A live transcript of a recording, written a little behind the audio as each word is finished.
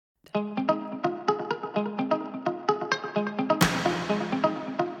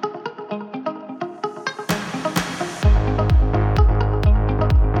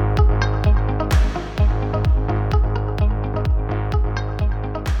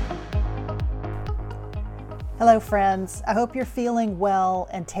Hello friends, I hope you're feeling well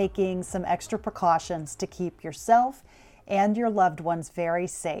and taking some extra precautions to keep yourself and your loved ones very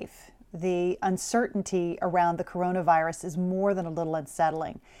safe. The uncertainty around the coronavirus is more than a little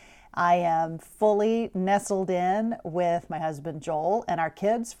unsettling. I am fully nestled in with my husband Joel and our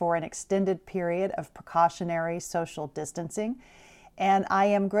kids for an extended period of precautionary social distancing, and I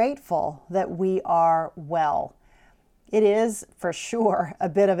am grateful that we are well. It is, for sure, a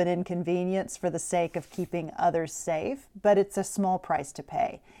bit of an inconvenience for the sake of keeping others safe, but it's a small price to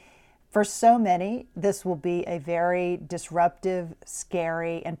pay. For so many, this will be a very disruptive,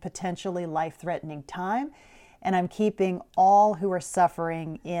 scary, and potentially life-threatening time, and I'm keeping all who are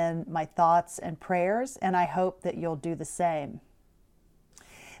suffering in my thoughts and prayers, and I hope that you'll do the same.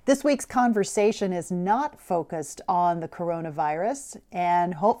 This week's conversation is not focused on the coronavirus,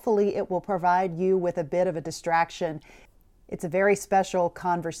 and hopefully it will provide you with a bit of a distraction. It's a very special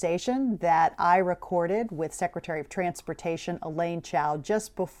conversation that I recorded with Secretary of Transportation Elaine Chao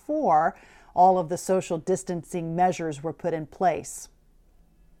just before all of the social distancing measures were put in place.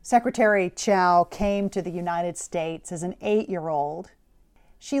 Secretary Chao came to the United States as an 8-year-old.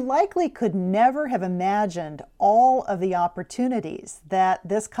 She likely could never have imagined all of the opportunities that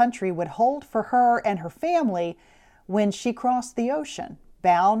this country would hold for her and her family when she crossed the ocean,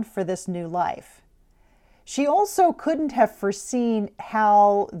 bound for this new life. She also couldn't have foreseen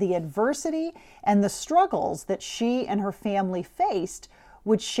how the adversity and the struggles that she and her family faced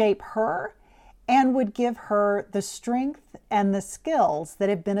would shape her and would give her the strength and the skills that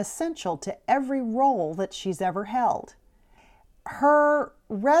have been essential to every role that she's ever held. Her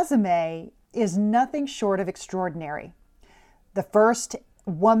resume is nothing short of extraordinary. The first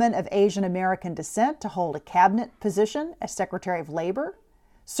woman of Asian American descent to hold a cabinet position as Secretary of Labor,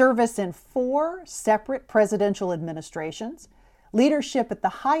 service in 4 separate presidential administrations, leadership at the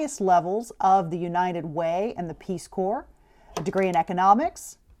highest levels of the United Way and the Peace Corps, a degree in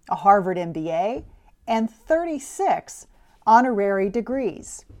economics, a Harvard MBA, and 36 honorary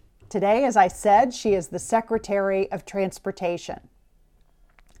degrees. Today, as I said, she is the Secretary of Transportation.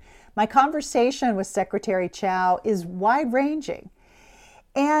 My conversation with Secretary Chao is wide-ranging,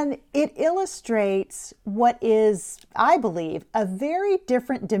 and it illustrates what is, I believe, a very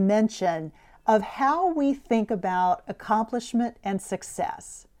different dimension of how we think about accomplishment and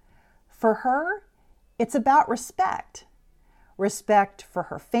success. For her, it's about respect. Respect for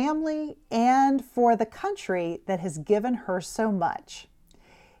her family and for the country that has given her so much.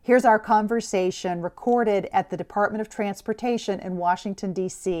 Here's our conversation recorded at the Department of Transportation in Washington,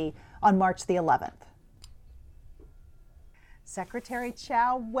 D.C. on March the 11th. Secretary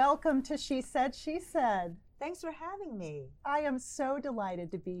Chao, welcome to She Said, She Said. Thanks for having me. I am so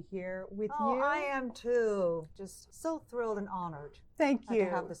delighted to be here with you. Oh, I am too. Just so thrilled and honored. Thank you. To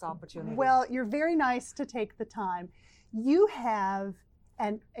have this opportunity. Well, you're very nice to take the time. You have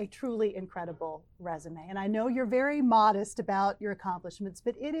a truly incredible resume. And I know you're very modest about your accomplishments,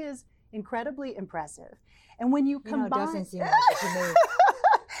 but it is incredibly impressive. And when you combine... it doesn't seem like it to me.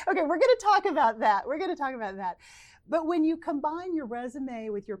 Okay, we're going to talk about that. But when you combine your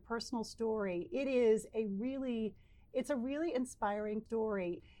resume with your personal story, it's a really inspiring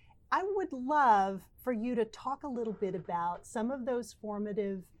story. I would love for you to talk a little bit about some of those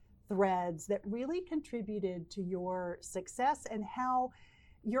formative threads that really contributed to your success and how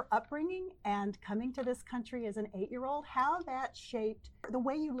your upbringing and coming to this country as an 8-year-old, how that shaped the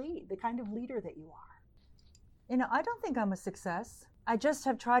way you lead, the kind of leader that you are. I don't think I'm a success. I just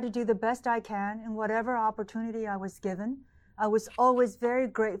have tried to do the best I can in whatever opportunity I was given. I was always very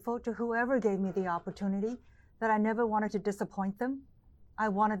grateful to whoever gave me the opportunity, that I never wanted to disappoint them. I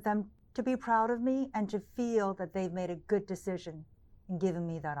wanted them to be proud of me and to feel that they've made a good decision in giving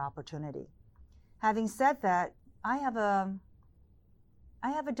me that opportunity. Having said that, I have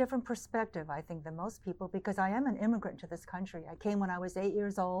a different perspective, I think, than most people, because I am an immigrant to this country. I came when I was 8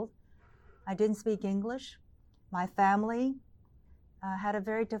 years old. I didn't speak English. My family had a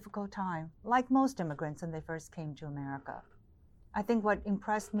very difficult time, like most immigrants when they first came to America. I think what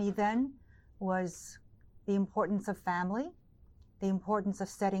impressed me then was the importance of family, the importance of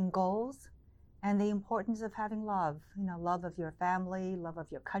setting goals, and the importance of having love, love of your family, love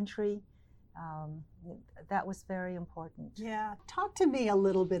of your country. That was very important. Yeah. Talk to me a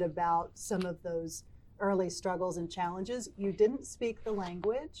little bit about some of those early struggles and challenges. You didn't speak the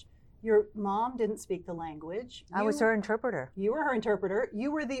language. Your mom didn't speak the language. I was her interpreter. You were her interpreter.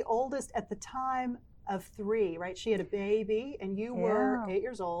 You were the oldest at the time of 3, right? She had a baby and you were 8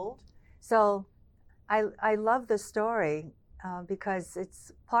 years old. So I love this story because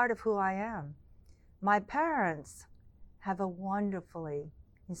it's part of who I am. My parents have a wonderfully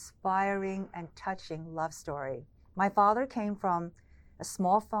inspiring and touching love story. My father came from a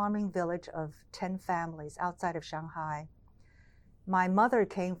small farming village of 10 families outside of Shanghai. My mother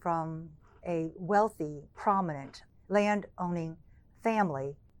came from a wealthy, prominent, land-owning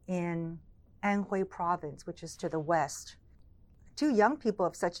family in Anhui province, which is to the west. Two young people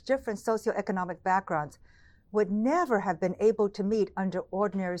of such different socioeconomic backgrounds would never have been able to meet under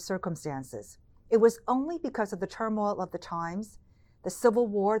ordinary circumstances. It was only because of the turmoil of the times, the civil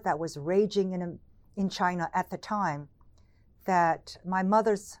war that was raging in China at the time, that my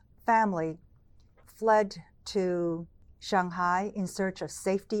mother's family fled to Shanghai in search of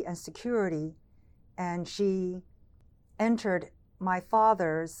safety and security, and she entered my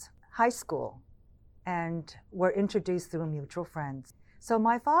father's high school and were introduced through mutual friends. So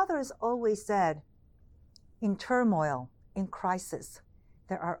my father has always said, in turmoil, in crisis,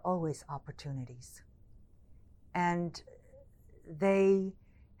 there are always opportunities. And they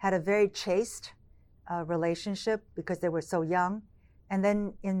had a very chaste relationship because they were so young. And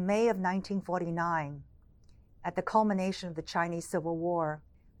then in May of 1949, at the culmination of the Chinese Civil War,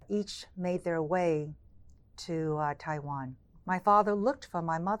 each made their way to Taiwan. My father looked for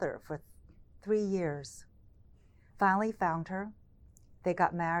my mother for 3 years, finally found her. They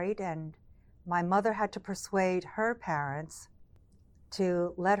got married, and my mother had to persuade her parents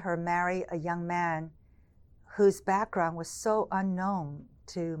to let her marry a young man whose background was so unknown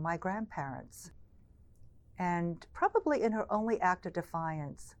to my grandparents. And probably in her only act of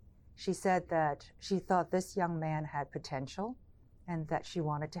defiance, she said that she thought this young man had potential and that she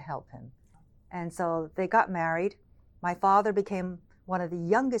wanted to help him. And so they got married. My father became one of the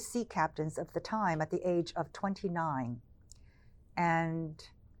youngest sea captains of the time at the age of 29. And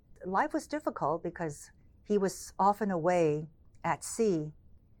life was difficult because he was often away at sea.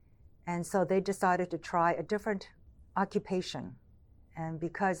 And so they decided to try a different occupation. And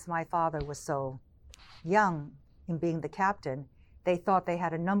because my father was so young in being the captain, they thought they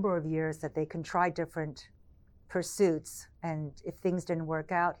had a number of years that they can try different pursuits. And if things didn't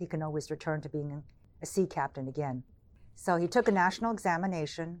work out, he can always return to being a sea captain again. So he took a national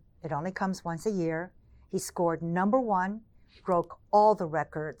examination. It only comes once a year. He scored number 1, broke all the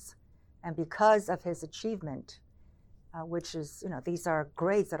records. And because of his achievement, which is, these are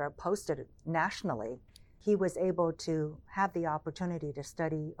grades that are posted nationally, he was able to have the opportunity to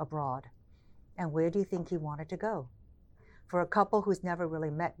study abroad. And where do you think he wanted to go? For a couple who's never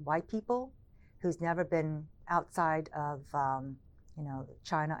really met white people, who's never been outside of,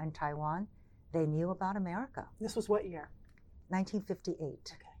 China and Taiwan, they knew about America. This was what year? 1958.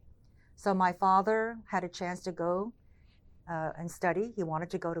 Okay. So my father had a chance to go and study. He wanted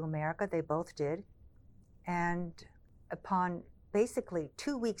to go to America. They both did. And upon basically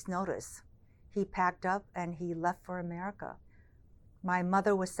 2 weeks' notice, he packed up and he left for America. My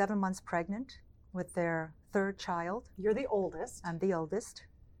mother was 7 months pregnant with their 3rd child. You're the oldest. I'm the oldest.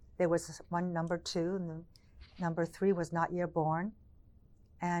 There was one number 2, and the number 3 was not yet born.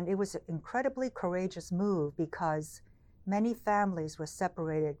 And it was an incredibly courageous move because many families were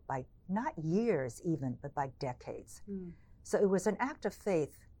separated by not years even, but by decades. So it was an act of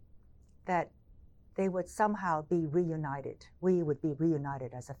faith that they would somehow be reunited. We would be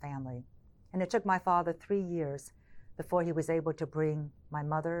reunited as a family. And it took my father 3 years before he was able to bring my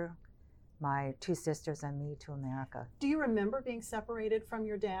mother, my 2 sisters, and me to America. Do you remember being separated from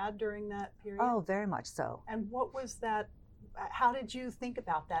your dad during that period? Oh, very much so. And what was that? How did you think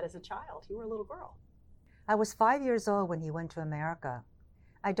about that as a child? You were a little girl. I was 5 years old when he went to America.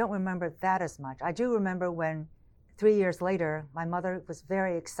 I don't remember that as much. I do remember when 3 years later, my mother was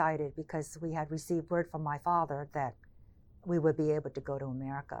very excited because we had received word from my father that we would be able to go to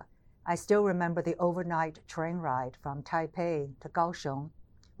America. I still remember the overnight train ride from Taipei to Kaohsiung,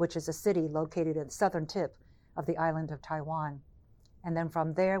 which is a city located at the southern tip of the island of Taiwan. And then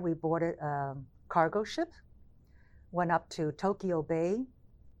from there, we boarded a cargo ship, went up to Tokyo Bay,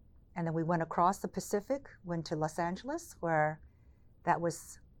 and then we went across the Pacific, went to Los Angeles, where that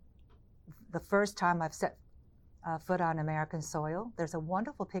was the first time I've set foot on American soil. There's a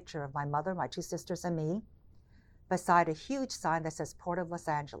wonderful picture of my mother, my 2 sisters, and me beside a huge sign that says Port of Los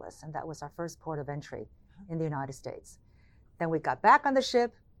Angeles, and that was our first port of entry in the United States. Then we got back on the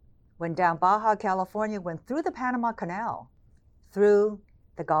ship, went down Baja, California, went through the Panama Canal, through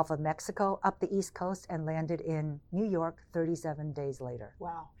the Gulf of Mexico, up the East Coast, and landed in New York 37 days later.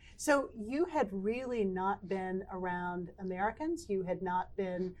 Wow. So you had really not been around Americans. You had not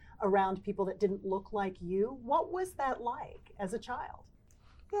been around people that didn't look like you. What was that like as a child?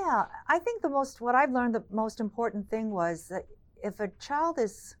 Yeah, I think what I've learned, the most important thing was that if a child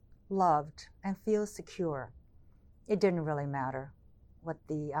is loved and feels secure, it didn't really matter what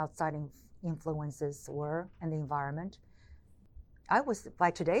the outside influences were and the environment.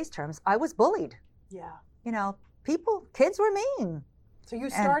 By today's terms, I was bullied. Yeah. You know, kids were mean. So you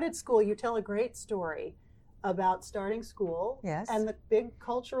started school. You tell a great story about starting school. Yes. And the big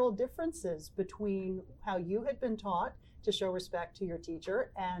cultural differences between how you had been taught to show respect to your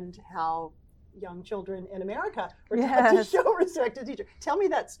teacher and how young children in America were taught to show respect to teacher. Tell me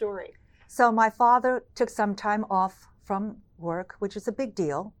that story. So my father took some time off from work, which is a big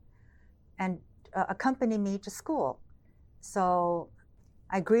deal, and accompanied me to school. So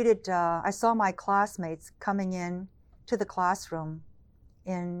I saw my classmates coming in to the classroom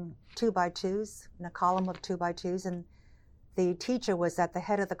in 2x2s, in a column of 2x2s, and the teacher was at the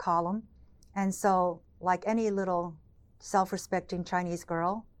head of the column. And so, like any little self-respecting Chinese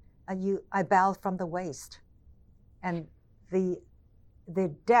girl, I bowed from the waist. And the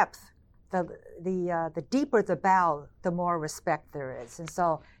depth, the deeper the bow, the more respect there is. And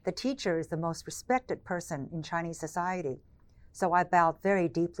so the teacher is the most respected person in Chinese society. So I bowed very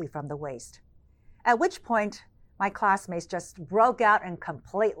deeply from the waist. At which point, my classmates just broke out in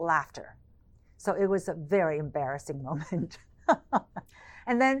complete laughter. So it was a very embarrassing moment.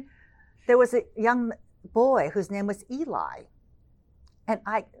 And then there was a young boy whose name was Eli. And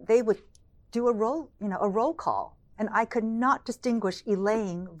they would do a roll call. And I could not distinguish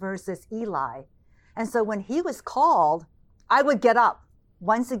Elaine versus Eli. And so when he was called, I would get up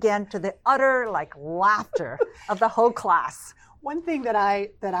once again to the utter laughter of the whole class. One thing that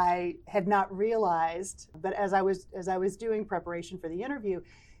I had not realized, but as I was doing preparation for the interview,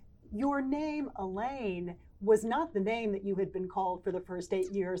 your name Elaine was not the name that you had been called for the first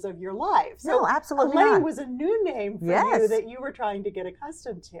 8 years of your life. So no, absolutely Elaine not. was a new name for you that you were trying to get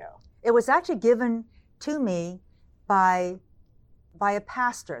accustomed to. It was actually given to me by a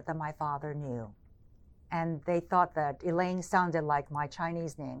pastor that my father knew. And they thought that Elaine sounded like my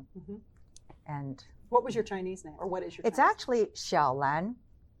Chinese name. Mm-hmm. And what was your Chinese name, or what is your It's Chinese actually Xiaolan,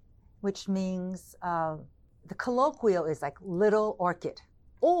 which means the colloquial is like little orchid.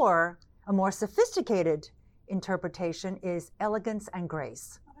 Or a more sophisticated interpretation is elegance and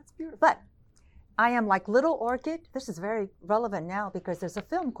grace. Oh, that's beautiful. But I am like little orchid. This is very relevant now because there's a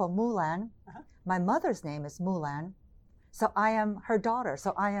film called Mulan. Uh-huh. My mother's name is Mulan. So I am her daughter.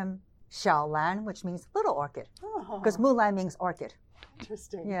 So I am Xiaolan, which means little orchid. Because Mulan means orchid.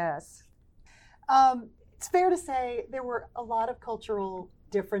 Interesting. Yes. It's fair to say there were a lot of cultural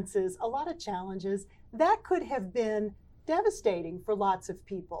differences, a lot of challenges that could have been devastating for lots of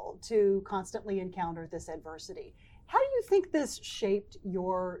people to constantly encounter this adversity. How do you think this shaped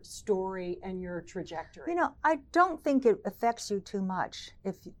your story and your trajectory? You know, I don't think it affects you too much.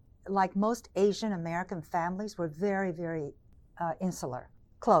 If, like most Asian American families, we're very, very insular,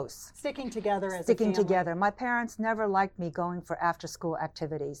 close. Sticking together as a family. Sticking together. My parents never liked me going for after-school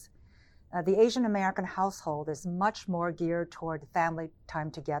activities. The Asian American household is much more geared toward family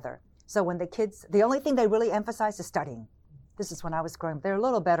time together. So when the only thing they really emphasize is studying. This is when I was growing up. They're a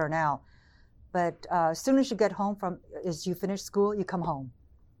little better now. But as soon as you get home as you finish school, you come home.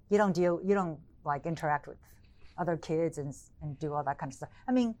 You don't interact with other kids and do all that kind of stuff.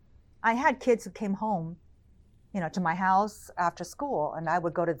 I mean, I had kids who came home, to my house after school, and I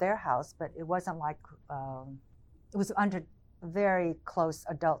would go to their house, but it wasn't like, it was under very close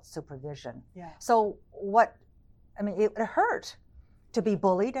adult supervision. Yeah. So it hurt to be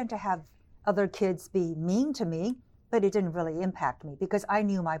bullied and to have other kids be mean to me, but it didn't really impact me because I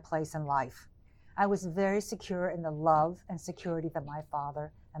knew my place in life. I was very secure in the love and security that my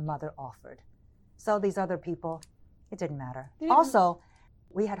father and mother offered. So these other people, it didn't matter. Also,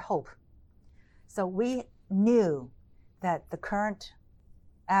 we had hope. So we knew that the current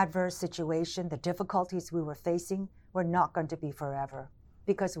adverse situation, the difficulties we were facing, were not going to be forever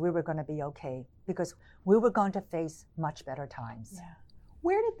because we were going to be okay, because we were going to face much better times. Yeah.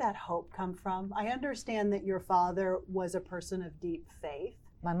 Where did that hope come from? I understand that your father was a person of deep faith.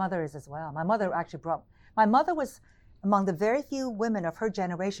 My mother is as well. My mother was among the very few women of her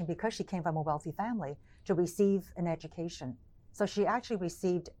generation, because she came from a wealthy family, to receive an education. So she actually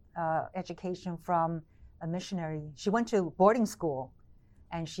received education from a missionary. She went to boarding school,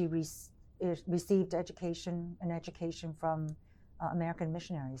 and she received an education from American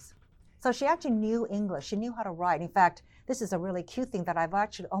missionaries. So she actually knew English. She knew how to write. In fact, this is a really cute thing that I've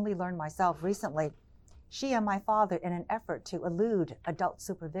actually only learned myself recently. She and my father, in an effort to elude adult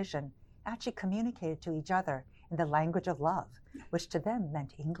supervision, actually communicated to each other in the language of love, which to them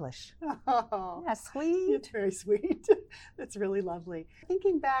meant English. Oh, yeah, sweet. It's very sweet. That's really lovely.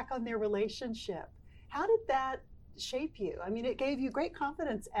 Thinking back on their relationship, how did that shape you? I mean, it gave you great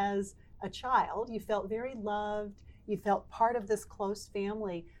confidence as a child. You felt very loved. You felt part of this close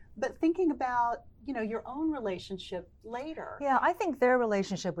family. But thinking about, your own relationship later. Yeah, I think their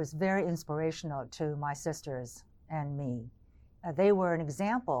relationship was very inspirational to my sisters and me. They were an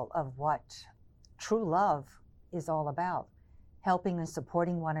example of what true love is all about. Helping and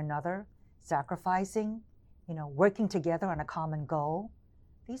supporting one another, sacrificing, working together on a common goal.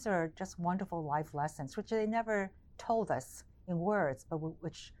 These are just wonderful life lessons, which they never told us in words, but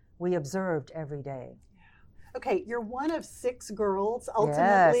which we observed every day. Okay, you're one of 6 girls.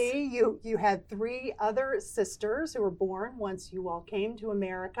 Ultimately, Yes. you had 3 other sisters who were born once you all came to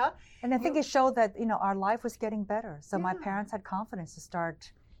America. And I think it showed that, our life was getting better. So my Yeah. parents had confidence to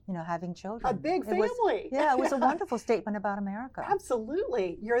start, having children. A big family. It was a wonderful statement about America.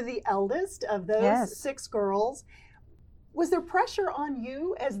 Absolutely. You're the eldest of those Yes. 6 girls. Was there pressure on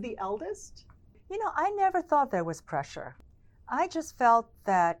you as the eldest? I never thought there was pressure. I just felt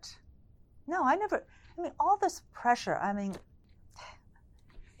that, all this pressure,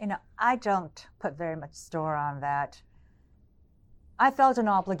 I don't put very much store on that. I felt an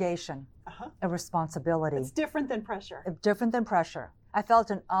obligation, a responsibility. It's different than pressure. Different than pressure. I felt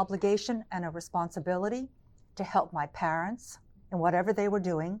an obligation and a responsibility to help my parents in whatever they were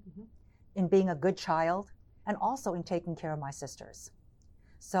doing, in being a good child, and also in taking care of my sisters.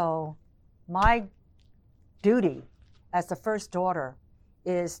 So my duty as the first daughter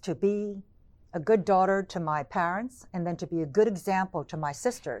is to be a good daughter to my parents, and then to be a good example to my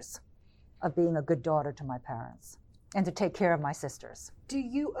sisters of being a good daughter to my parents, and to take care of my sisters. Do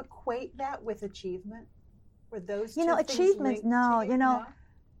you equate that with achievement? Were those achievements, no,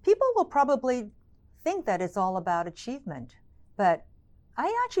 people will probably think that it's all about achievement, but I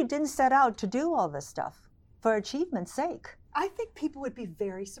actually didn't set out to do all this stuff for achievement's sake. I think people would be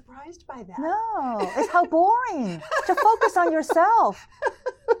very surprised by that. No, it's how boring to focus on yourself.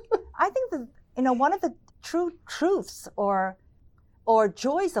 I think that, one of the true truths or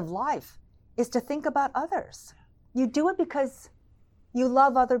joys of life is to think about others. You do it because you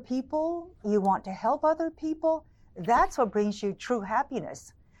love other people, you want to help other people. That's what brings you true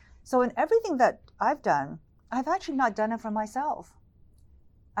happiness. So in everything that I've done, I've actually not done it for myself.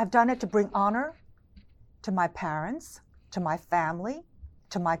 I've done it to bring honor to my parents, to my family,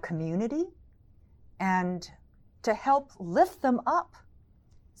 to my community, and to help lift them up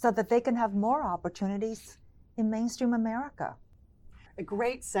so that they can have more opportunities in mainstream America. A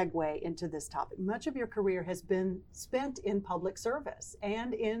great segue into this topic. Much of your career has been spent in public service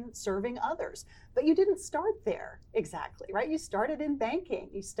and in serving others, but you didn't start there exactly, right? You started in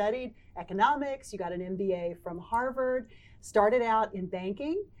banking. You studied economics, you got an MBA from Harvard, started out in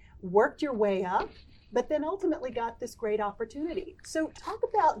banking, worked your way up, but then ultimately got this great opportunity. So talk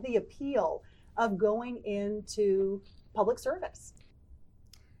about the appeal of going into public service.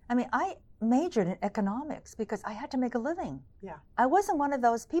 I majored in economics because I had to make a living. Yeah. I wasn't one of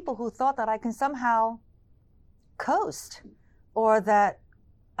those people who thought that I can somehow coast or that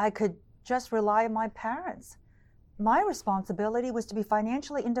I could just rely on my parents. My responsibility was to be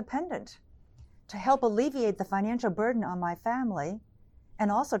financially independent, to help alleviate the financial burden on my family,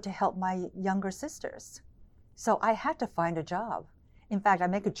 and also to help my younger sisters. So I had to find a job. In fact, I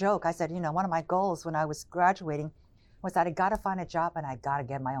make a joke. I said, one of my goals when I was graduating was that I got to find a job and I got to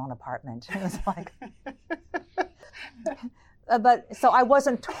get my own apartment. It was like, but so I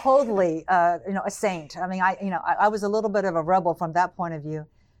wasn't totally, a saint. I was a little bit of a rebel from that point of view,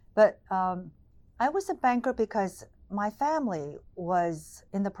 but I was a banker because my family was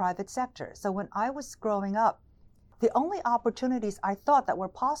in the private sector. So when I was growing up, the only opportunities I thought that were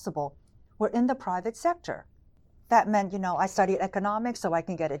possible were in the private sector. That meant, I studied economics so I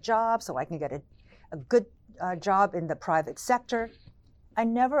can get a job, so I can get a good job in the private sector. I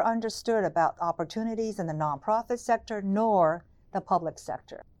never understood about opportunities in the nonprofit sector nor the public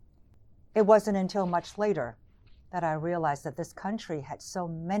sector. It wasn't until much later that I realized that this country had so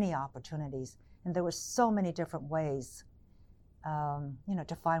many opportunities and there were so many different ways,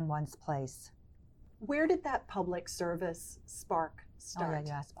 to find one's place. Where did that public service spark start? Oh,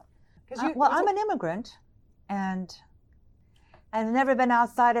 yeah, yeah. I'm an immigrant, and I've never been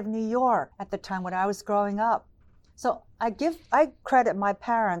outside of New York at the time when I was growing up. So I credit my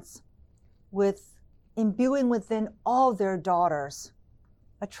parents with imbuing within all their daughters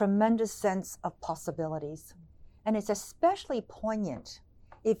a tremendous sense of possibilities. And it's especially poignant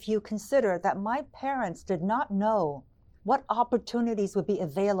if you consider that my parents did not know what opportunities would be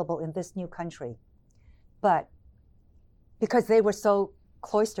available in this new country, but because they were so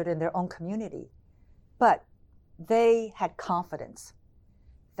cloistered in their own community. But they had confidence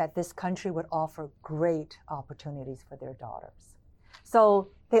that this country would offer great opportunities for their daughters. So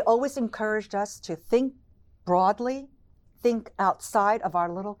they always encouraged us to think broadly, think outside of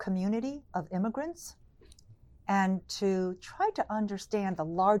our little community of immigrants, and to try to understand the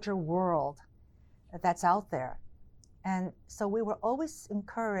larger world that's out there. And so we were always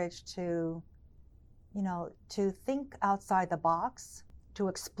encouraged to, to think outside the box, to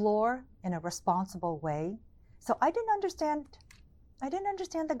explore in a responsible way. So I didn't understand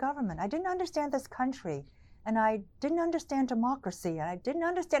the government. I didn't understand this country. And I didn't understand democracy. And I didn't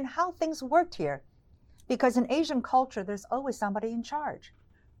understand how things worked here. Because in Asian culture, there's always somebody in charge.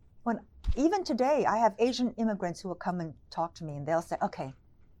 Even today, I have Asian immigrants who will come and talk to me, and they'll say, okay,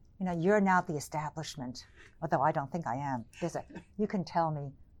 you're now the establishment, although I don't think I am. They say, you can tell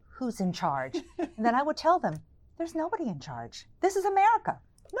me who's in charge. And then I would tell them, there's nobody in charge. This is America.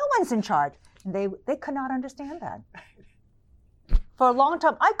 No one's in charge. And they could not understand that. For a long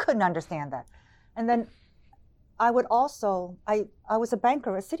time, I couldn't understand that. And then I would also, I was a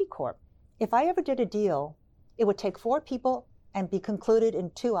banker at Citicorp. If I ever did a deal, it would take 4 people and be concluded in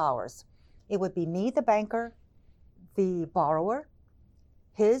 2 hours. It would be me, the banker, the borrower,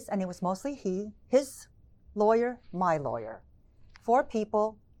 and it was mostly his lawyer, my lawyer. 4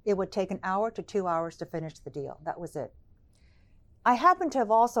 people, it would take 1 hour to 2 hours to finish the deal. That was it. I happen to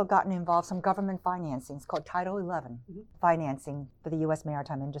have also gotten involved in some government financing. It's called Title 11 financing for the U.S.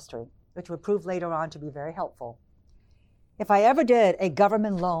 maritime industry, which would prove later on to be very helpful. If I ever did a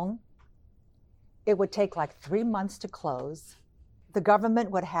government loan, it would take like 3 months to close. The government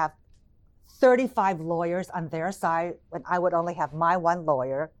would have 35 lawyers on their side when I would only have my 1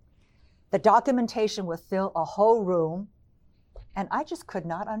 lawyer. The documentation would fill a whole room, and I just could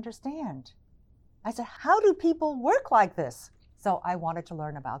not understand. I said, how do people work like this? So I wanted to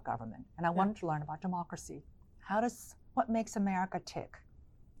learn about government, and I wanted to learn about democracy. What makes America tick?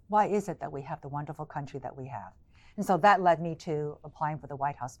 Why is it that we have the wonderful country that we have? And so that led me to applying for the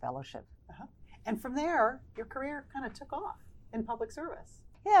White House Fellowship. And from there, your career kind of took off in public service.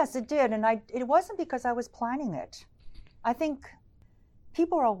 Yes, it did. And it wasn't because I was planning it. I think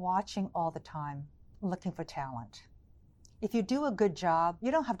people are watching all the time, looking for talent. If you do a good job,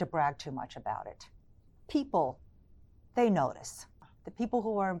 you don't have to brag too much about it. People, they notice. The people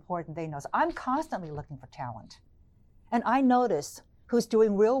who are important, they notice. I'm constantly looking for talent. And I notice who's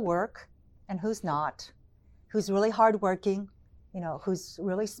doing real work and who's not, who's really hardworking, who's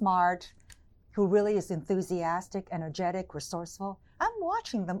really smart, who really is enthusiastic, energetic, resourceful. I'm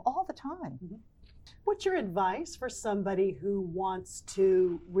watching them all the time. What's your advice for somebody who wants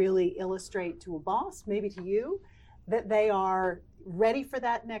to really illustrate to a boss, maybe to you, that they are ready for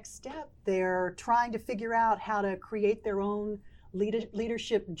that next step? They're trying to figure out how to create their own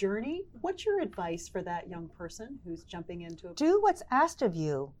leadership journey. What's your advice for that young person who's jumping into it? Do what's asked of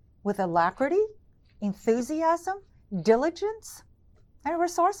you with alacrity, enthusiasm, diligence, and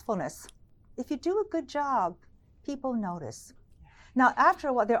resourcefulness. If you do a good job, people notice. Now, after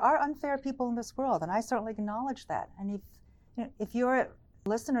a while, there are unfair people in this world, and I certainly acknowledge that. And if your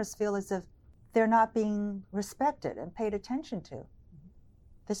listeners feel as if they're not being respected and paid attention to,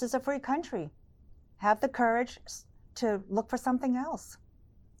 this is a free country. Have the courage to look for something else.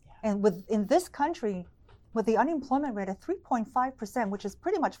 And in this country, with the unemployment rate of 3.5%, which is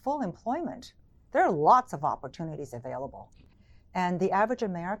pretty much full employment, there are lots of opportunities available. And the average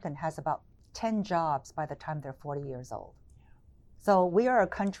American has about 10 jobs by the time they're 40 years old. So we are a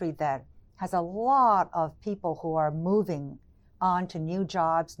country that has a lot of people who are moving on to new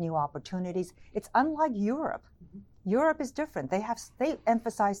jobs, new opportunities. It's unlike Europe. Europe is different. They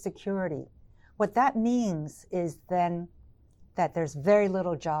emphasize security. What that means is then that there's very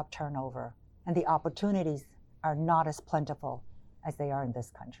little job turnover and the opportunities are not as plentiful as they are in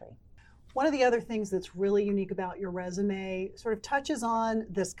this country. One of the other things that's really unique about your resume sort of touches on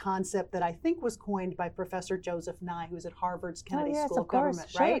this concept that I think was coined by Professor Joseph Nye, who's at Harvard's Kennedy School of Government,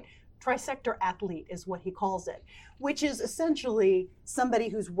 right? Trisector athlete is what he calls it, which is essentially somebody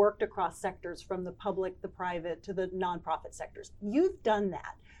who's worked across sectors from the public, the private, to the nonprofit sectors. You've done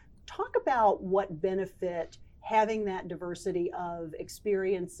that. Talk about what benefit having that diversity of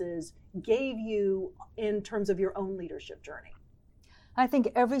experiences gave you in terms of your own leadership journey. I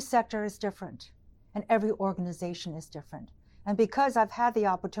think every sector is different and every organization is different. And because I've had the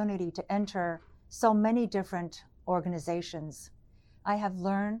opportunity to enter so many different organizations, I have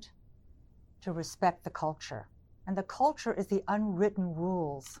learned to respect the culture. And the culture is the unwritten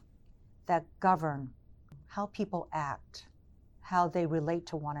rules that govern how people act, how they relate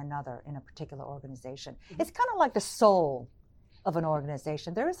to one another in a particular organization. It's kind of like the soul of an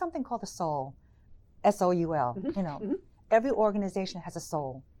organization. There is something called the soul, S-O-U-L, Every organization has a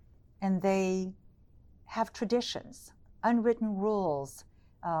soul, and they have traditions, unwritten rules,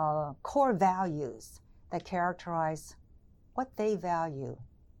 core values that characterize what they value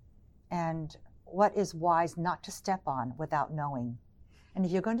and what is wise not to step on without knowing. And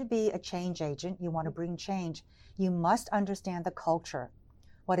if you're going to be a change agent, you want to bring change, you must understand the culture,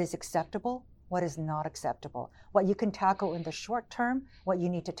 what is acceptable, what is not acceptable, what you can tackle in the short term, what you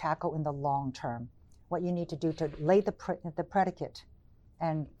need to tackle in the long term, what you need to do to lay the predicate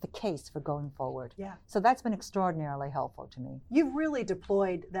and the case for going forward. Yeah. So that's been extraordinarily helpful to me. You've really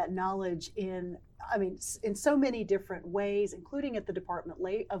deployed that knowledge in so many different ways, including at the Department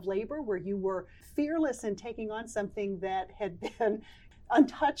of Labor, where you were fearless in taking on something that had been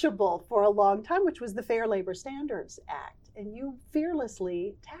untouchable for a long time, which was the Fair Labor Standards Act. And you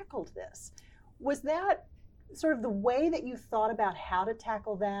fearlessly tackled this. Was that sort of the way that you thought about how to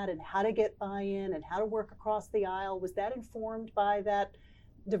tackle that and how to get buy-in and how to work across the aisle? Was that informed by that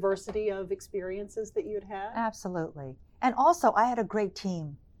diversity of experiences that you'd had? Absolutely. And also, I had a great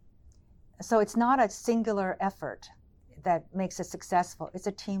team. So it's not a singular effort that makes it successful. It's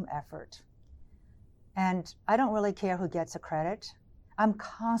a team effort. And I don't really care who gets the credit. I'm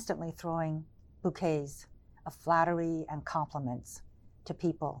constantly throwing bouquets of flattery and compliments to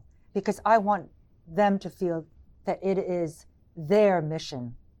people because I want them to feel that it is their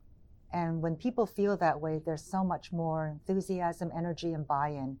mission. And when people feel that way, there's so much more enthusiasm, energy, and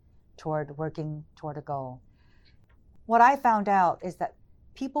buy-in toward working toward a goal. What I found out is that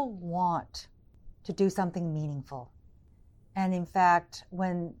people want to do something meaningful. And in fact,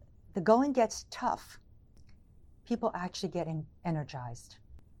 when the going gets tough, people actually get energized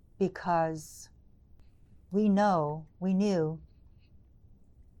because we knew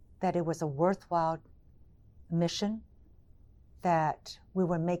that it was a worthwhile mission, that we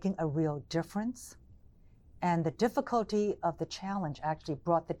were making a real difference. And the difficulty of the challenge actually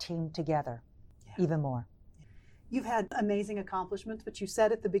brought the team together even more. You've had amazing accomplishments, but you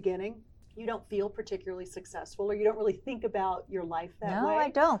said at the beginning, you don't feel particularly successful, or you don't really think about your life that way. No, I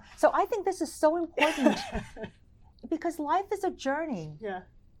don't. So I think this is so important because life is a journey. Yeah.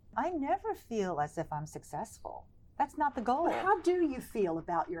 I never feel as if I'm successful. That's not the goal. But how do you feel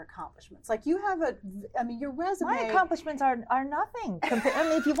about your accomplishments? Like you have your resume. My accomplishments are nothing.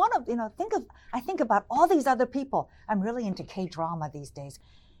 If you want to, I think about all these other people. I'm really into K-drama these days.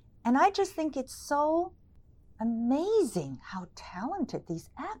 And I just think it's so amazing how talented these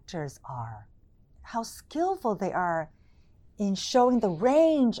actors are, how skillful they are in showing the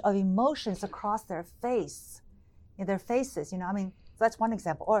range of emotions across their faces. So that's one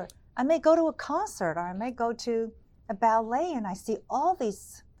example. Or I may go to a concert, or I may go to a ballet, and I see all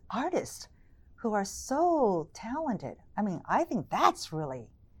these artists who are so talented. I think that's really,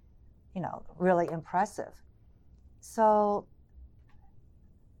 really impressive. So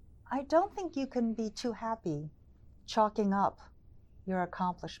I don't think you can be too happy chalking up your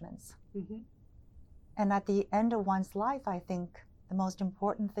accomplishments. Mm-hmm. And at the end of one's life, I think the most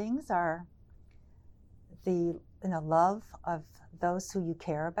important things are the love of those who you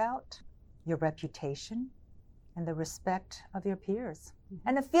care about, your reputation, and the respect of your peers. Mm-hmm.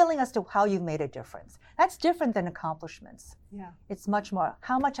 And the feeling as to how you've made a difference. That's different than accomplishments. Yeah. It's much more,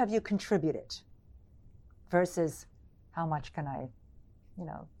 how much have you contributed versus how much can I,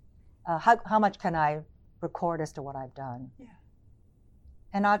 how much can I record as to what I've done. Yeah.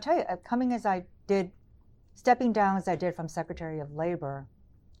 And I'll tell you, stepping down as I did from Secretary of Labor,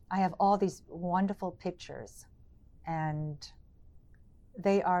 I have all these wonderful pictures, and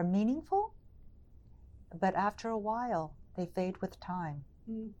they are meaningful, but after a while, they fade with time.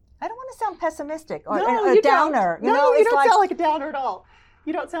 Mm. I don't want to sound pessimistic or a downer. You don't sound like a downer at all.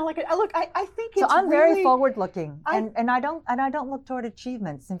 You don't sound like it. Look, I think it's so. I'm very forward-looking, and I don't look toward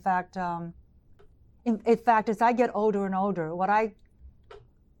achievements. In fact, as I get older and older, what I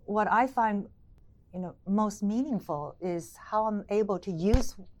find, most meaningful is how I'm able to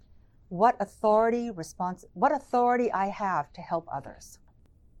use what authority I have to help others.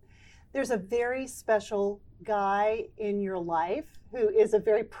 There's a very special guy in your life who is a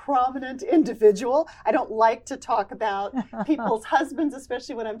very prominent individual. I don't like to talk about people's husbands,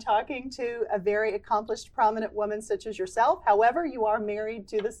 especially when I'm talking to a very accomplished, prominent woman such as yourself. However, you are married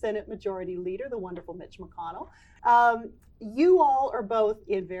to the Senate Majority Leader, the wonderful Mitch McConnell. You all are both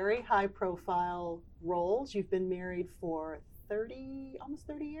in very high-profile roles. You've been married for almost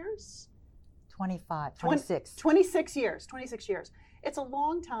 30 years? 26 years. It's a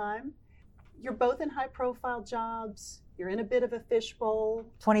long time. You're both in high-profile jobs. You're in a bit of a fishbowl.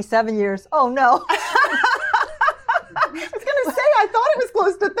 27 years. Oh, no. I was going to say, I thought it was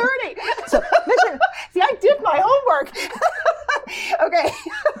close to 30. See, I did my homework. Okay.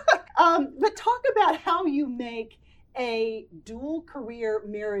 But talk about how you make a dual career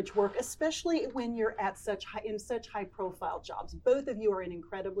marriage coach work, especially when you're at in such high profile jobs? Both of you are in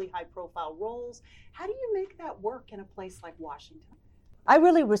incredibly high profile roles. How do you make that work in a place like Washington? I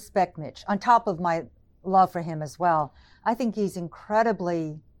really respect Mitch, on top of my love for him as well. I think he's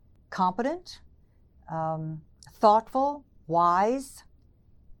incredibly competent, thoughtful, wise,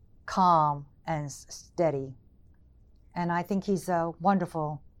 calm, and steady. And I think he's a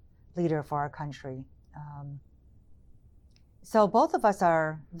wonderful leader for our country. So both of us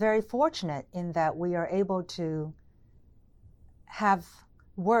are very fortunate in that we are able to have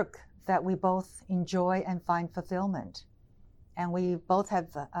work that we both enjoy and find fulfillment. And we both have,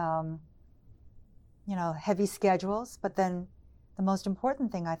 heavy schedules, but then the most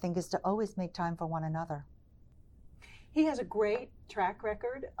important thing, I think, is to always make time for one another. He has a great track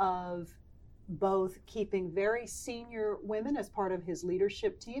record of both keeping very senior women as part of his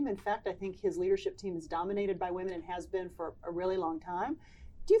leadership team. In fact, I think his leadership team is dominated by women and has been for a really long time.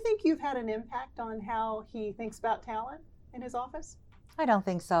 Do you think you've had an impact on how he thinks about talent in his office? I don't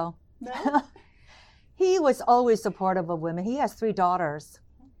think so. No? He was always supportive of women. He has 3 daughters,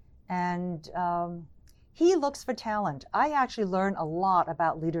 and he looks for talent. I actually learn a lot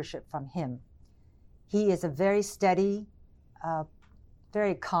about leadership from him. He is a very steady,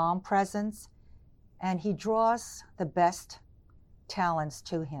 very calm presence, and he draws the best talents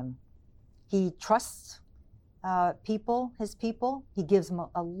to him. He trusts his people. He gives them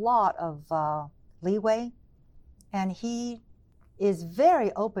a lot of leeway, and he is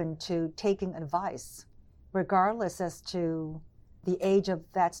very open to taking advice, regardless as to the age of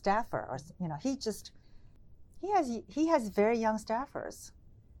that staffer. Or, he has very young staffers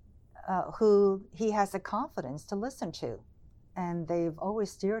who he has the confidence to listen to, and they've always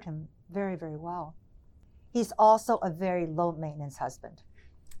steered him very, very well. He's also a very low maintenance husband.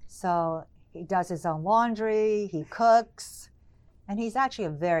 So he does his own laundry, he cooks, and he's actually a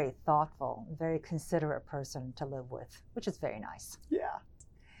very thoughtful, very considerate person to live with, which is very nice. Yeah.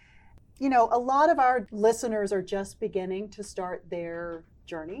 You know, a lot of our listeners are just beginning to start their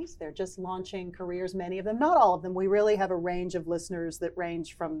journeys. They're just launching careers, many of them, not all of them. We really have a range of listeners that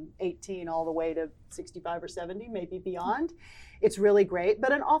range from 18 all the way to 65 or 70, maybe beyond. It's really great.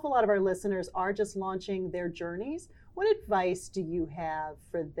 But an awful lot of our listeners are just launching their journeys. What advice do you have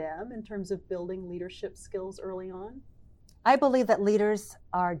for them in terms of building leadership skills early on? I believe that leaders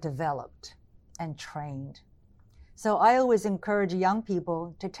are developed and trained. So I always encourage young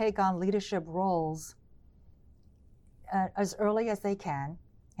people to take on leadership roles as early as they can,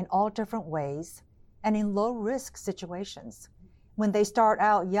 in all different ways, and in low-risk situations. When they start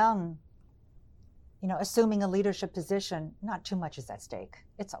out young, assuming a leadership position, not too much is at stake.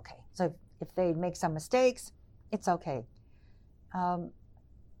 It's okay. So if they make some mistakes, it's okay. I'm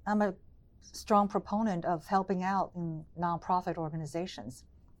a strong proponent of helping out in nonprofit organizations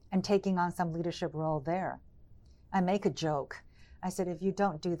and taking on some leadership role there. I make a joke. I said, if you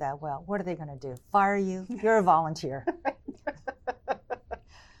don't do that well, what are they going to do? Fire you? You're a volunteer.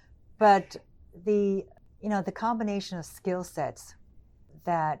 But the combination of skill sets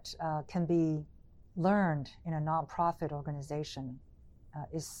that can be learned in a nonprofit organization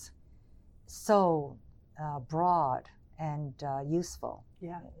is so broad and useful.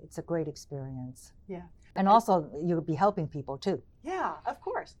 Yeah. It's a great experience. Yeah. And also you'll be helping people too. Yeah, of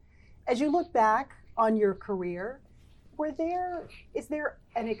course. As you look back on your career, is there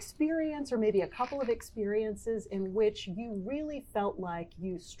an experience or maybe a couple of experiences in which you really felt like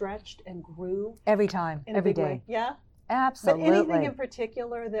you stretched and grew? Every time, every day. Way? Yeah? Absolutely. But anything in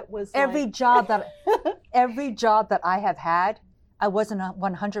particular that was every job that I have had, I wasn't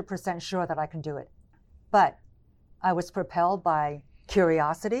 100% sure that I can do it. But I was propelled by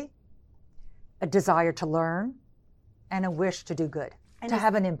curiosity, a desire to learn, and a wish to do good, to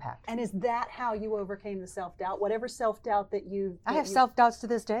have an impact. And is that how you overcame the self-doubt? Whatever self-doubt that you... I have self-doubts to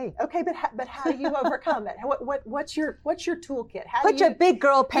this day. Okay, but how do you overcome it? What's your toolkit? Put your big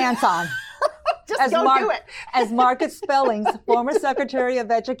girl pants on. Just do it. As Margaret Spellings, former Secretary of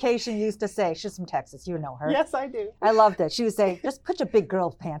Education, used to say. She's from Texas. You know her. Yes, I do. I loved it. She would say, just put your big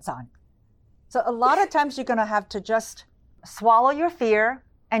girl pants on. So a lot of times you're going to have to just swallow your fear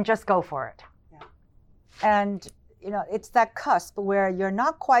and just go for it. Yeah. And, it's that cusp where you're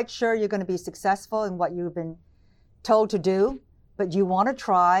not quite sure you're going to be successful in what you've been told to do, but you want to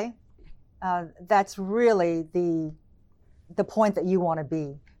try. That's really the point that you want to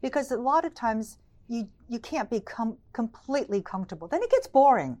be. Because a lot of times you can't be completely comfortable. Then it gets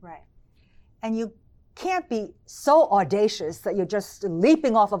boring. Right. And you can't be so audacious that you're just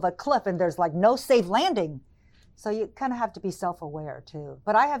leaping off of a cliff and there's like no safe landing. So you kind of have to be self-aware too.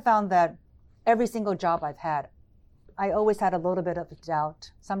 But I have found that every single job I've had, I always had a little bit of doubt,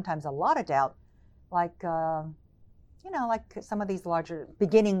 sometimes a lot of doubt, like, like some of these larger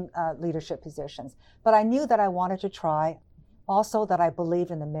beginning leadership positions. But I knew that I wanted to try, also that I believed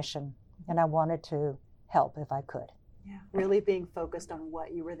in the mission, and I wanted to help if I could. Yeah, really being focused on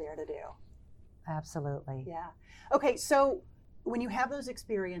what you were there to do. Absolutely. Yeah. Okay, so when you have those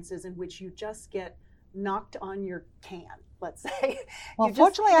experiences in which you just get knocked on your can, let's say. Well,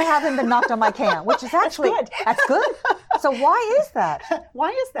 fortunately, I haven't been knocked on my can, which is actually, that's good. So why is that? Why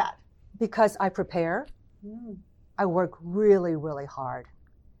is that? Because I prepare. I work really, really hard.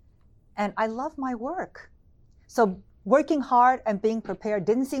 And I love my work. So working hard and being prepared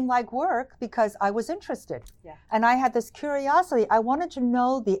didn't seem like work because I was interested. Yeah. And I had this curiosity. I wanted to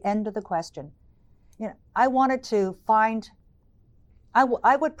know the end of the question. I wanted to find,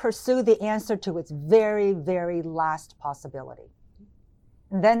 I would pursue the answer to its very, very last possibility.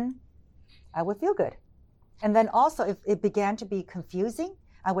 And then I would feel good. And then also, if it began to be confusing,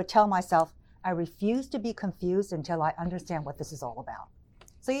 I would tell myself, I refuse to be confused until I understand what this is all about.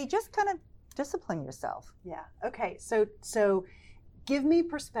 So you just kind of discipline yourself. Yeah. Okay. So give me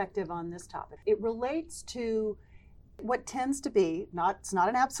perspective on this topic. It relates to what tends to be, it's not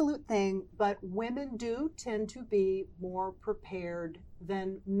an absolute thing, but women do tend to be more prepared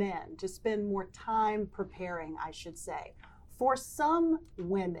than men, to spend more time preparing, I should say. For some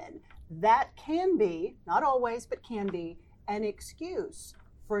women, that can be, not always, but can be, an excuse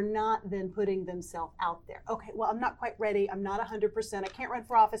for not then putting themselves out there. Okay, well, I'm not quite ready. I'm not 100%. I can't run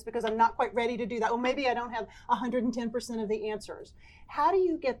for office because I'm not quite ready to do that. Well, maybe I don't have 110% of the answers. How do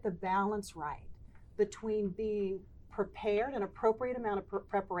you get the balance right between being prepared, an appropriate amount of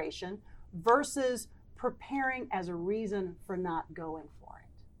preparation, versus preparing as a reason for not going for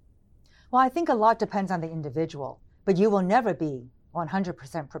it? Well, I think a lot depends on the individual, but you will never be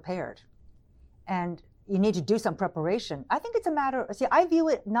 100% prepared. And you need to do some preparation. I think it's a matter, I view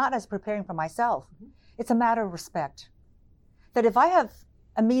it not as preparing for myself. It's a matter of respect. That if I have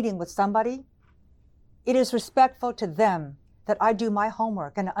a meeting with somebody, it is respectful to them that I do my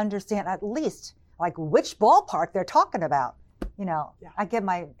homework and understand at least like which ballpark they're talking about. I get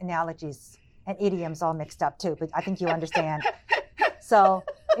my analogies and idioms all mixed up too, but I think you understand. So,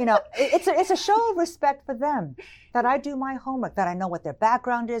 it's a show of respect for them that I do my homework, that I know what their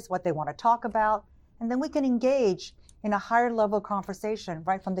background is, what they want to talk about, and then we can engage in a higher level conversation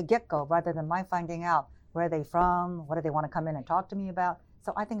right from the get-go rather than my finding out where are they from, what do they want to come in and talk to me about.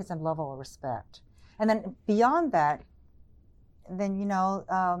 So I think it's a level of respect. And then beyond that, then,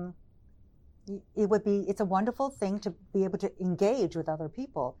 it's a wonderful thing to be able to engage with other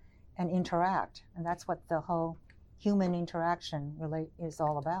people and interact. And that's what the whole human interaction really is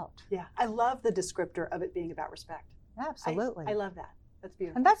all about. Yeah, I love the descriptor of it being about respect. Absolutely. I love that. That's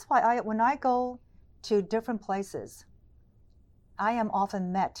beautiful. And that's why when I go to different places, I am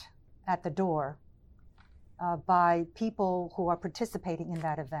often met at the door by people who are participating in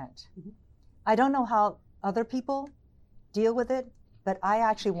that event. I don't know how other people deal with it, but I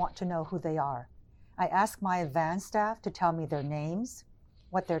actually want to know who they are. I ask my advanced staff to tell me their names,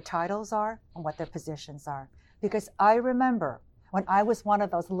 what their titles are, and what their positions are. Because I remember when I was one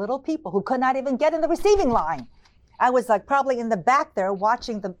of those little people who could not even get in the receiving line. I was like probably in the back there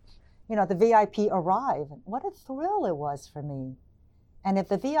watching the VIP arrive. What a thrill it was for me. And if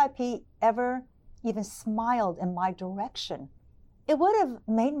the VIP ever even smiled in my direction, it would have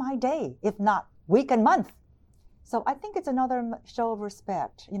made my day, if not week and month. So I think it's another show of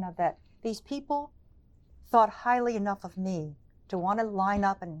respect, that these people thought highly enough of me to want to line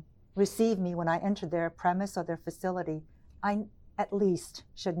up and receive me when I enter their premise or their facility. I at least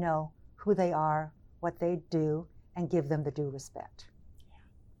should know who they are, what they do, and give them the due respect. Yeah,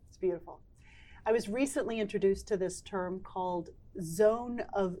 it's beautiful. I was recently introduced to this term called zone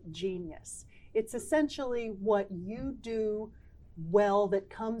of genius. It's essentially what you do well that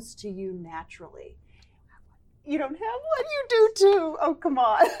comes to you naturally. You don't have one? You do too. Oh, come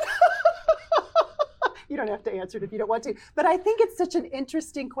on. You don't have to answer it if you don't want to. But I think it's such an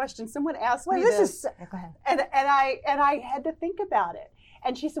interesting question. Someone asked me this. Go ahead. And I had to think about it.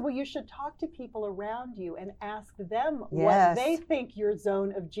 And she said, well, you should talk to people around you and ask them what they think your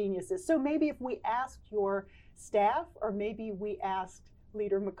zone of genius is. So maybe if we asked your staff, or maybe we asked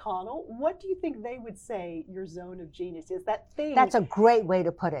Leader McConnell, what do you think they would say your zone of genius is? That thing. That's a great way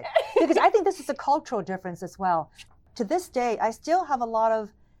to put it. Because I think this is a cultural difference as well. To this day, I still have a lot of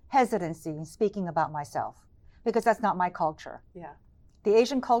hesitancy in speaking about myself because that's not my culture. Yeah. The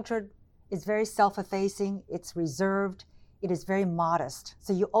Asian culture is very self-effacing, it's reserved, it is very modest.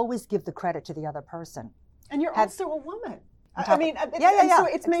 So you always give the credit to the other person. And you're also a woman. I mean, yeah. So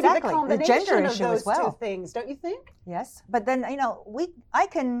it's maybe exactly. the combination gender of issue those as well. two things, don't you think? Yes, but then I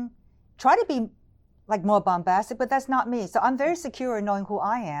can try to be like more bombastic, but that's not me. So I'm very secure in knowing who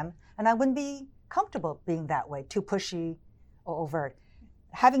I am, and I wouldn't be comfortable being that way, too pushy or overt.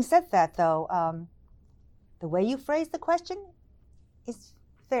 Having said that, though, the way you phrase the question is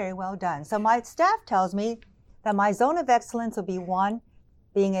very well done. So my staff tells me that my zone of excellence will be one,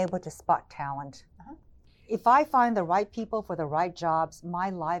 being able to spot talent. If I find the right people for the right jobs, my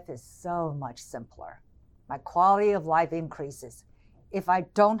life is so much simpler. My quality of life increases. If I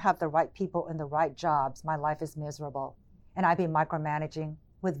don't have the right people in the right jobs, my life is miserable. And I'd be micromanaging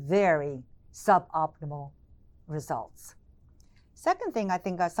with very suboptimal results. Second thing, I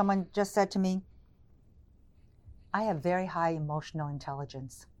think someone just said to me, I have very high emotional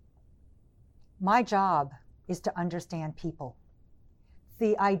intelligence. My job is to understand people.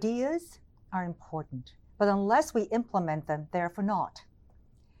 The ideas are important, but unless we implement them, they're for naught.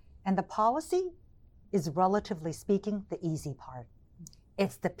 And the policy is, relatively speaking, the easy part.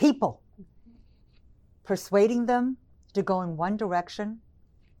 It's the people. Persuading them to go in one direction,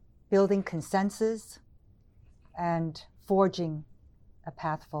 building consensus, and forging a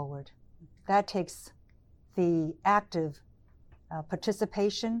path forward. That takes the active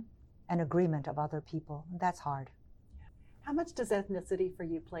participation and agreement of other people. That's hard. How much does ethnicity for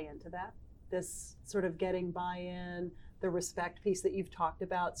you play into that? This sort of getting buy-in, the respect piece that you've talked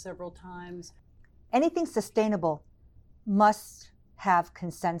about several times. Anything sustainable must have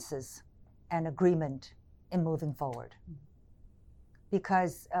consensus and agreement in moving forward.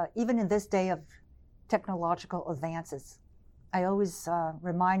 Because even in this day of technological advances, I always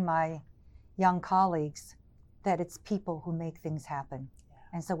remind my young colleagues that it's people who make things happen. Yeah.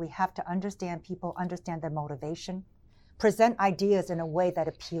 And so we have to understand people, understand their motivation, present ideas in a way that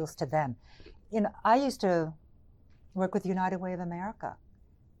appeals to them. I used to work with United Way of America.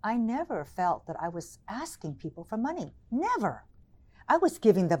 I never felt that I was asking people for money. Never. I was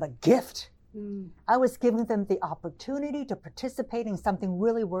giving them a gift. I was giving them the opportunity to participate in something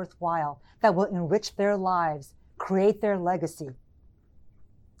really worthwhile that will enrich their lives, create their legacy.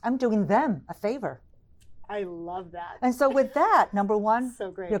 I'm doing them a favor. I love that. And so with that, number one, so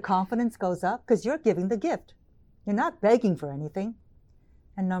great. Your confidence goes up because you're giving the gift. You're not begging for anything.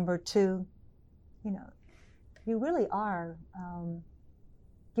 And number two, you really are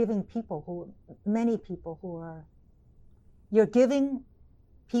giving many people you're giving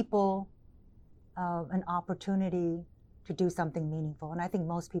people an opportunity to do something meaningful. And I think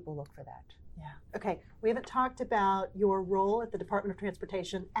most people look for that. Yeah. Okay. We haven't talked about your role at the Department of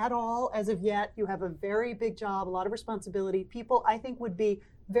Transportation at all as of yet. You have a very big job, a lot of responsibility. People, I think, would be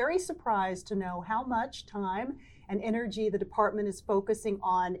very surprised to know how much time and energy the department is focusing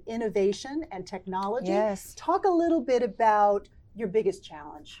on innovation and technology. Yes. Talk a little bit about your biggest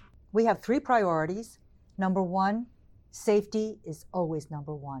challenge. We have 3 priorities. Number one, safety is always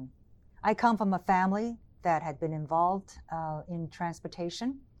number one. I come from a family that had been involved in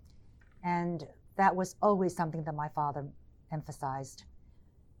transportation, and that was always something that my father emphasized.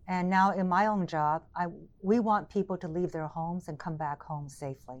 And now in my own job, we want people to leave their homes and come back home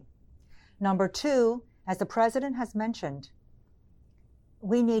safely. Number two, as the president has mentioned,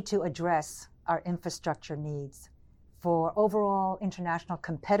 we need to address our infrastructure needs for overall international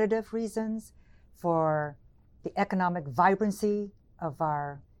competitive reasons, for the economic vibrancy of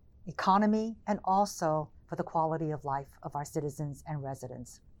our economy, and also for the quality of life of our citizens and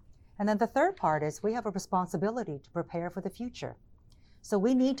residents. And then the third part is we have a responsibility to prepare for the future. So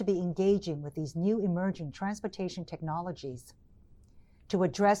we need to be engaging with these new emerging transportation technologies to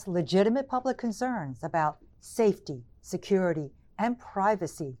address legitimate public concerns about safety, security, and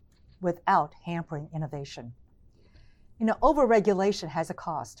privacy without hampering innovation. Overregulation has a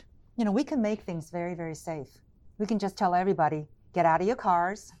cost. We can make things very, very safe. We can just tell everybody, get out of your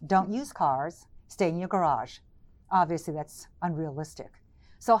cars, don't use cars, stay in your garage. Obviously, that's unrealistic.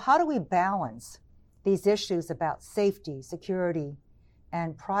 So how do we balance these issues about safety, security,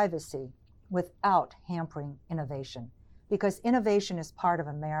 and privacy without hampering innovation? Because innovation is part of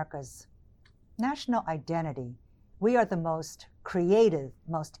America's national identity. We are the most creative,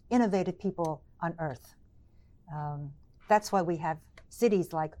 most innovative people on earth. That's why we have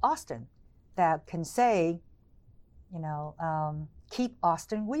cities like Austin that can say, keep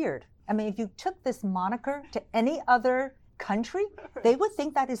Austin weird. I mean, if you took this moniker to any other country, they would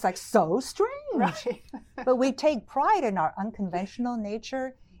think that is like so strange. Right. But we take pride in our unconventional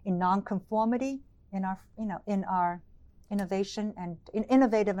nature, in nonconformity, in our innovation and in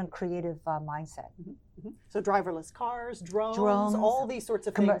innovative and creative mindset. Mm-hmm. So driverless cars, drones, all these sorts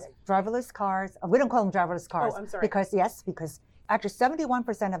of things. Driverless cars. We don't call them driverless cars. Oh, I'm sorry. Because actually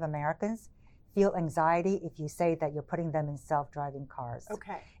 71% of Americans feel anxiety if you say that you're putting them in self-driving cars.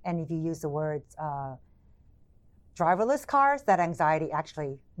 Okay. And if you use the words driverless cars, that anxiety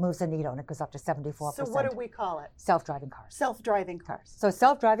actually moves the needle and it goes up to 74%. So what do we call it? Self-driving cars. Self-driving cars. So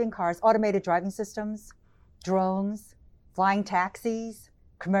self-driving cars, automated driving systems, drones, flying taxis,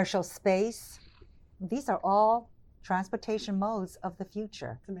 commercial space. These are all transportation modes of the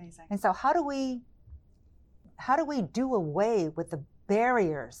future. It's amazing. And so how do we do away with the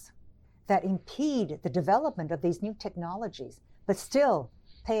barriers that impede the development of these new technologies, but still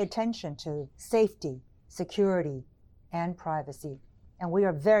pay attention to safety, security, and privacy? And we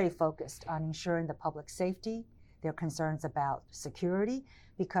are very focused on ensuring the public safety. There are concerns about security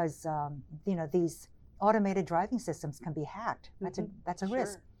because these automated driving systems can be hacked. That's a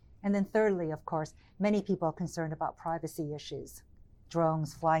risk. And then thirdly, of course, many people are concerned about privacy issues,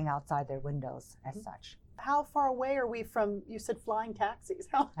 drones flying outside their windows as such. How far away are we from, you said flying taxis?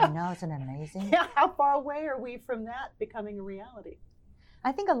 I know, isn't it amazing? Yeah, how far away are we from that becoming a reality?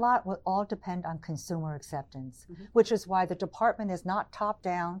 I think a lot will all depend on consumer acceptance, which is why the department is not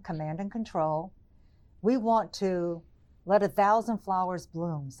top-down command and control. We want to let 1,000 flowers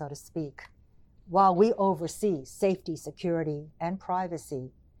bloom, so to speak, while we oversee safety, security, and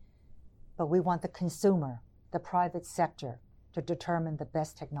privacy. But we want the consumer, the private sector, to determine the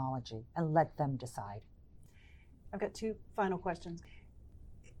best technology and let them decide. I've got two final questions.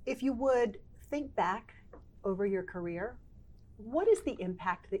 If you would think back over your career, what is the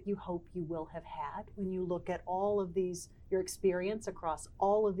impact that you hope you will have had when you look at all of these, your experience across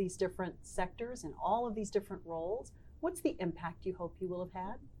all of these different sectors and all of these different roles? What's the impact you hope you will have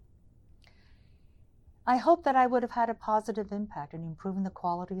had? I hope that I would have had a positive impact in improving the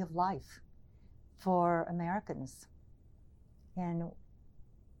quality of life for Americans. And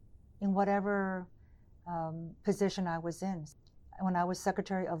in whatever position I was in. When I was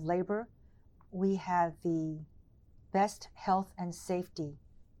Secretary of Labor, we had the best health and safety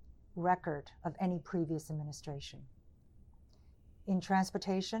record of any previous administration. In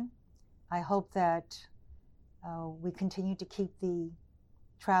transportation, I hope that we continue to keep the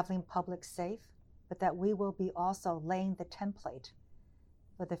traveling public safe, but that we will be also laying the template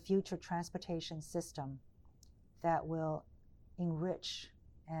for the future transportation system that will enrich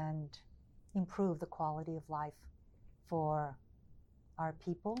and improve the quality of life for our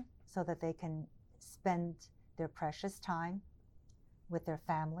people so that they can spend their precious time with their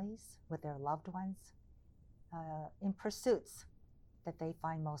families, with their loved ones, in pursuits that they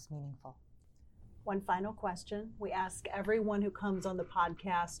find most meaningful. One final question. We ask everyone who comes on the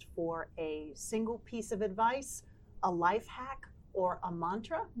podcast for a single piece of advice, a life hack, or a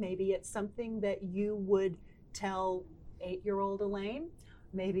mantra. Maybe it's something that you would tell 8-year-old Elaine.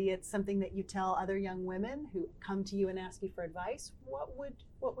 Maybe it's something that you tell other young women who come to you and ask you for advice. What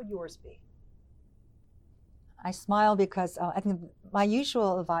would yours be? I smile because I think my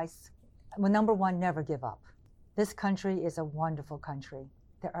usual advice, well, number one, never give up. This country is a wonderful country.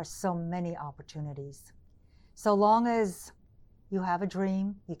 There are so many opportunities. So long as you have a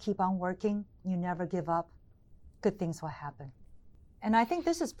dream, you keep on working, you never give up, good things will happen. And I think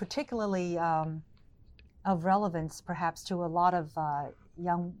this is particularly of relevance perhaps to a lot of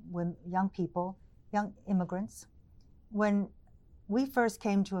young people, young immigrants. When we first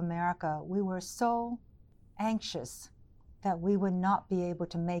came to America, we were so anxious that we would not be able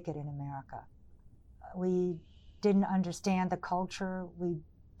to make it in America. We didn't understand the culture, we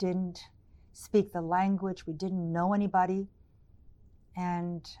didn't speak the language, we didn't know anybody.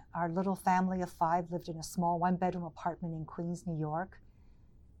 And our little family of 5 lived in a small 1-bedroom apartment in Queens, New York.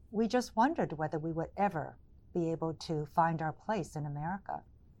 We just wondered whether we would ever be able to find our place in America.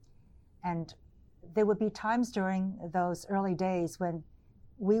 And there would be times during those early days when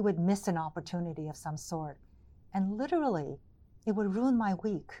we would miss an opportunity of some sort. And literally, it would ruin my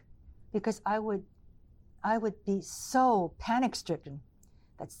week because I would be so panic-stricken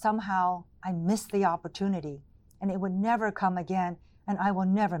that somehow I missed the opportunity and it would never come again and I will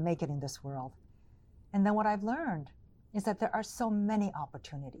never make it in this world. And then what I've learned is that there are so many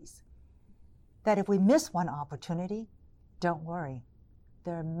opportunities that if we miss one opportunity, don't worry.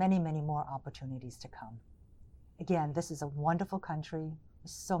 There are many, many more opportunities to come. Again, this is a wonderful country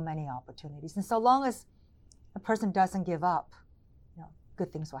with so many opportunities. And so long as a person doesn't give up,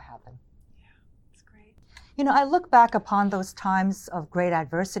 good things will happen. Yeah, that's great. I look back upon those times of great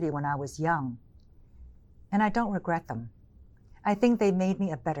adversity when I was young, and I don't regret them. I think they made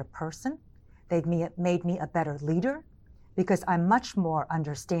me a better person. They've made me a better leader because I'm much more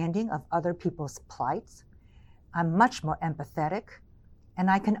understanding of other people's plights. I'm much more empathetic, and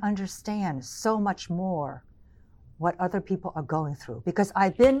I can understand so much more what other people are going through, because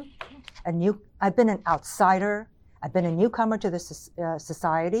I've been an outsider, I've been a newcomer to this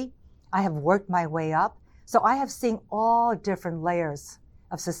society, I have worked my way up, so I have seen all different layers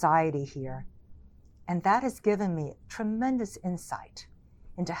of society here. And that has given me tremendous insight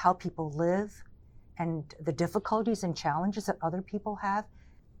into how people live and the difficulties and challenges that other people have,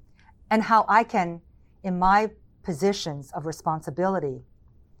 and how I can, in my positions of responsibility,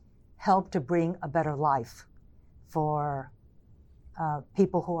 help to bring a better life for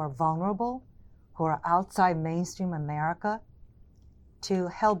people who are vulnerable, who are outside mainstream America, to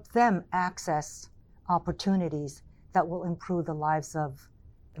help them access opportunities that will improve the lives of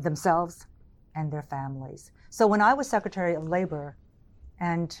themselves and their families. So when I was Secretary of Labor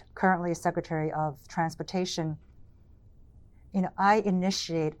and currently Secretary of Transportation, I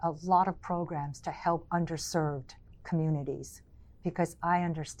initiate a lot of programs to help underserved communities because I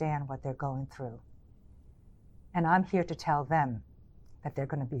understand what they're going through. And I'm here to tell them that they're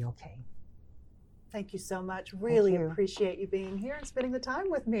going to be okay. Thank you so much. Really appreciate you being here and spending the time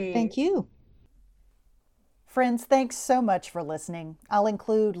with me. Thank you. Friends, thanks so much for listening. I'll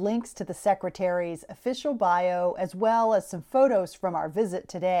include links to the Secretary's official bio as well as some photos from our visit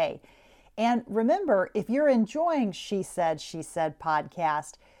today. And remember, if you're enjoying She Said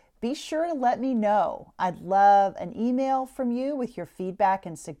podcast, be sure to let me know. I'd love an email from you with your feedback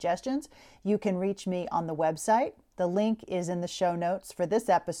and suggestions. You can reach me on the website. The link is in the show notes for this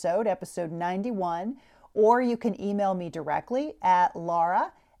episode 91, or you can email me directly at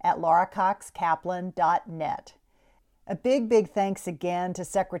laura@lauracoxkaplan.net. A big thanks again to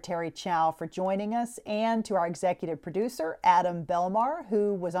Secretary Chao for joining us, and to our executive producer, Adam Belmar,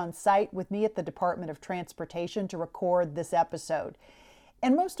 who was on site with me at the Department of Transportation to record this episode.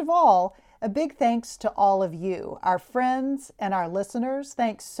 And most of all, a big thanks to all of you, our friends and our listeners.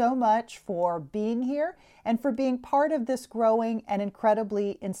 Thanks so much for being here and for being part of this growing and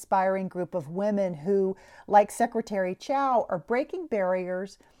incredibly inspiring group of women who, like Secretary Chao, are breaking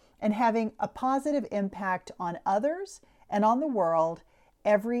barriers and having a positive impact on others and on the world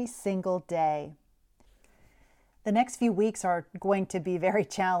every single day. The next few weeks are going to be very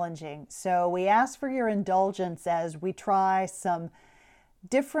challenging, so we ask for your indulgence as we try some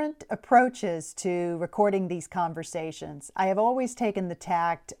different approaches to recording these conversations. I have always taken the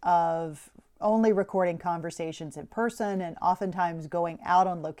tact of only recording conversations in person and oftentimes going out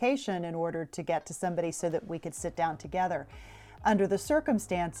on location in order to get to somebody so that we could sit down together. Under the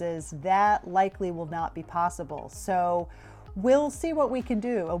circumstances, that likely will not be possible. So we'll see what we can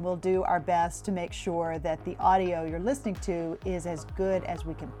do, and we'll do our best to make sure that the audio you're listening to is as good as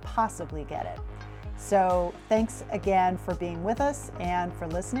we can possibly get it. So thanks again for being with us and for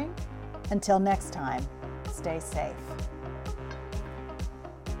listening. Until next time, stay safe.